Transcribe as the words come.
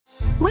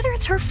Whether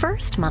it's her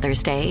first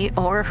Mother's Day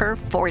or her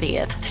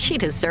 40th, she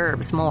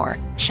deserves more.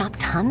 Shop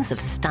tons of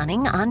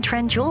stunning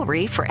on-trend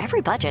jewelry for every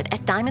budget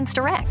at Diamonds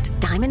Direct.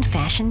 Diamond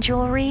fashion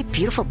jewelry,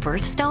 beautiful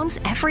birthstones,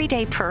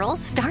 everyday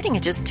pearls starting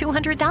at just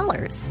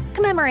 $200.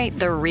 Commemorate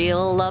the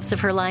real loves of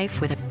her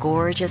life with a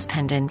gorgeous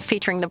pendant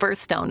featuring the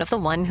birthstone of the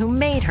one who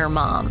made her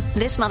mom.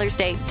 This Mother's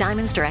Day,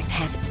 Diamonds Direct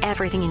has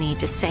everything you need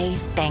to say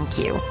thank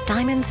you.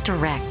 Diamonds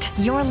Direct.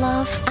 Your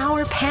love,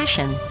 our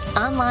passion.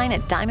 Online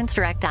at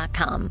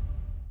diamondsdirect.com.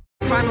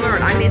 Crime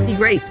Alert, I'm Nancy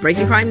Grace.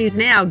 Breaking crime news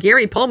now.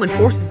 Gary Pullman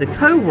forces a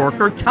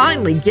co-worker,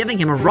 kindly giving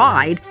him a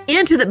ride,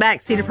 into the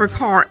backseat of her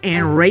car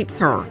and rapes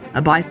her.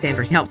 A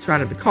bystander helps her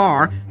out of the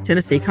car.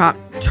 Tennessee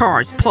cops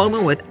charged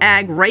Pullman with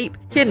ag rape,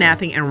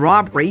 kidnapping, and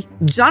robbery.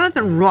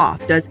 Jonathan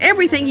Roth does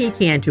everything he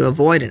can to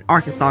avoid an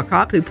Arkansas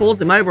cop who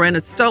pulls him over in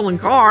a stolen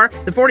car.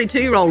 The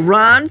 42-year-old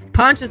runs,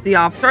 punches the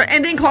officer,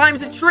 and then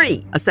climbs a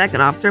tree. A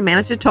second officer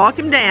managed to talk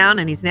him down,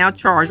 and he's now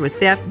charged with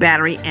theft,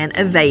 battery, and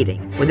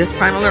evading. With this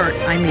Crime Alert,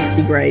 I'm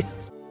Nancy Grace.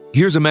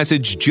 Here's a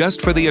message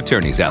just for the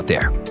attorneys out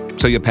there.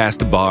 So you passed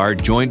the bar,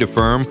 joined a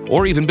firm,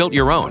 or even built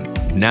your own.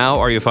 Now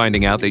are you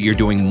finding out that you're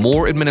doing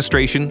more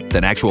administration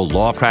than actual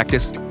law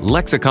practice?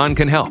 Lexicon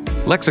can help.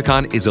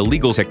 Lexicon is a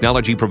legal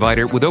technology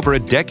provider with over a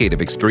decade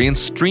of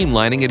experience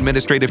streamlining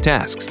administrative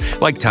tasks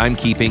like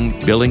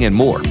timekeeping, billing, and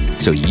more,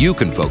 so you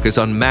can focus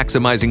on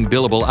maximizing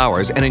billable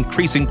hours and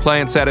increasing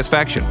client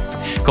satisfaction.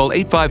 Call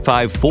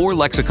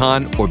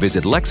 855-4-LEXICON or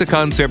visit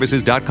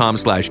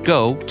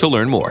lexiconservices.com/go to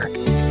learn more.